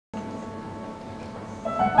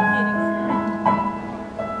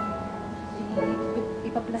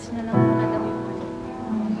Ipa-flash na lang muna daw yung ano.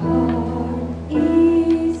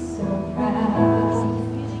 Is so proud.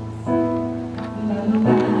 My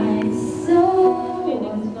mind's so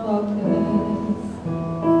unfocused.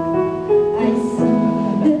 I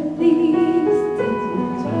see the things that do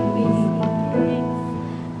to me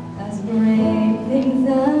as great things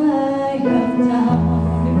I have done.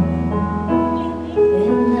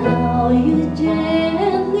 And now you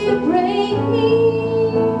gently break me.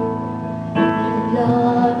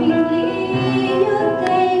 Lovingly you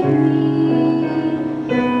take me,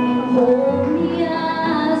 hold me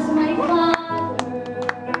as my father,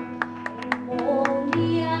 hold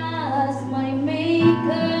me as my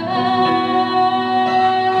maker.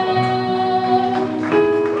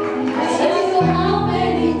 I ask you how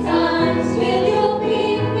many times will you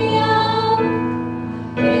pick me up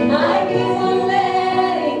when I keep on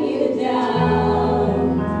letting you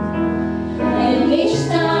down, and each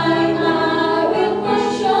time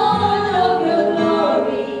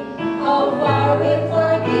with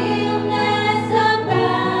forgiveness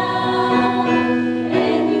abound,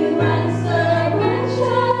 and you answer, my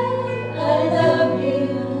child, I love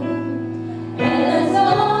you. And as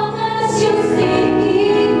long as you see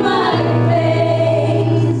in my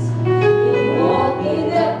face, you walk in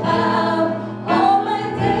the path of my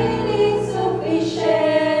daily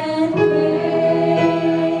sufficient grace.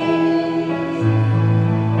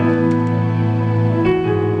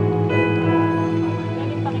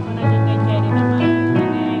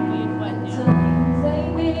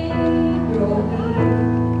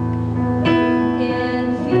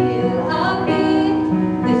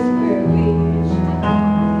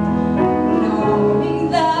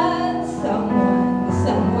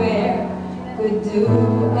 Could do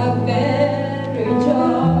a better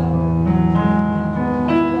job.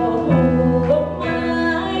 Oh,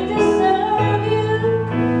 I deserve you.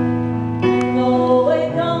 No, I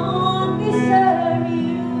don't deserve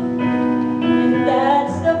you. And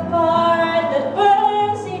that's the part that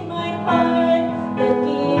burns in my heart, that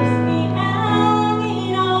keeps me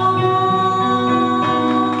hanging on.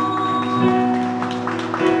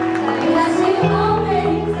 I ask you how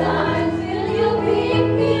many times will you pick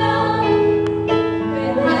me up?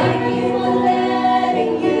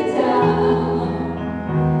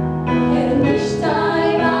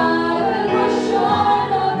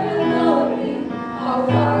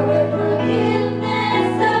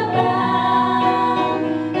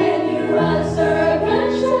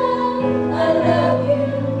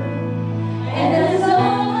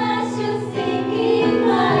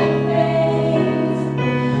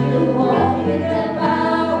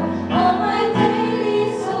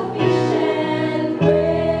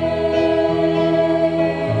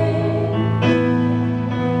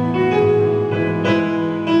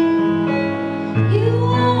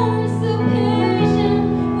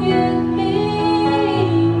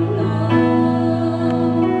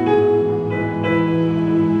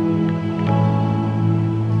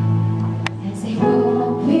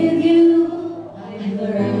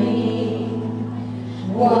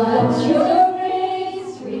 What your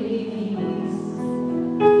grace release,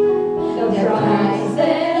 the price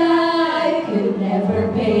that I could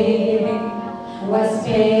never pay was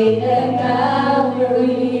paid at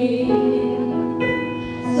Calvary.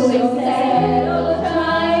 So instead